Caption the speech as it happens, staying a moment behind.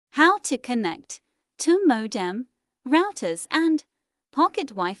How to connect to modem, routers and pocket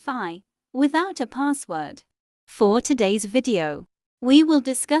Wi-Fi without a password. For today's video, we will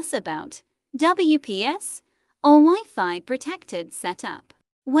discuss about WPS or Wi-Fi protected setup,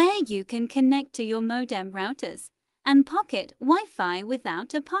 where you can connect to your modem routers and pocket Wi-Fi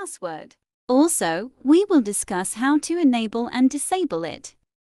without a password. Also, we will discuss how to enable and disable it.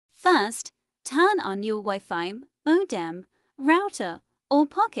 First, turn on your Wi-Fi, modem, router, or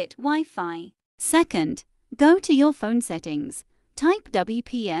pocket Wi-Fi. Second, go to your phone settings. Type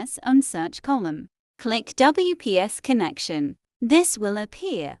WPS on search column. Click WPS connection. This will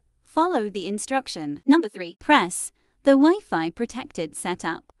appear. Follow the instruction. Number 3. Press the Wi-Fi protected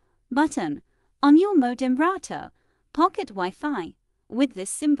setup button on your modem router, pocket Wi-Fi, with this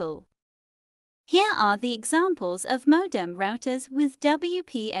symbol. Here are the examples of modem routers with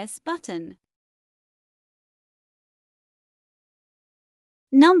WPS button.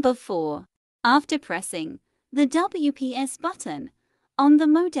 Number 4. After pressing the WPS button on the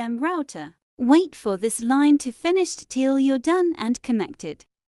modem router, wait for this line to finish till you're done and connected.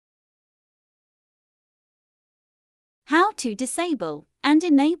 How to disable and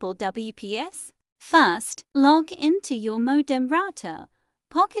enable WPS? First, log into your modem router,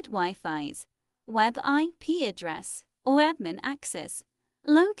 pocket Wi-Fi's web IP address or admin access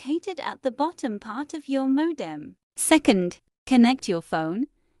located at the bottom part of your modem. Second, connect your phone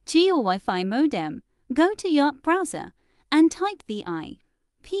to your Wi-Fi modem. Go to your browser and type the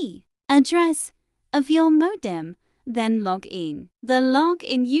IP address of your modem, then log in. The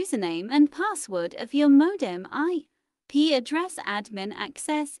login username and password of your modem IP address admin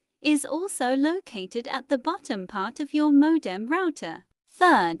access is also located at the bottom part of your modem router.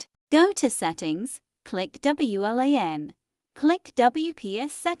 Third, go to Settings, click WLAN, click WPS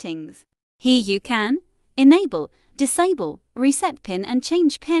Settings. Here you can enable, disable, reset PIN and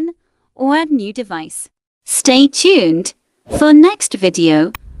change PIN, or add new device. Stay tuned. For next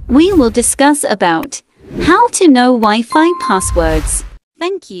video, we will discuss about how to know Wi-Fi passwords.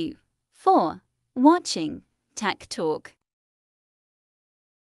 Thank you for watching Tech Talk.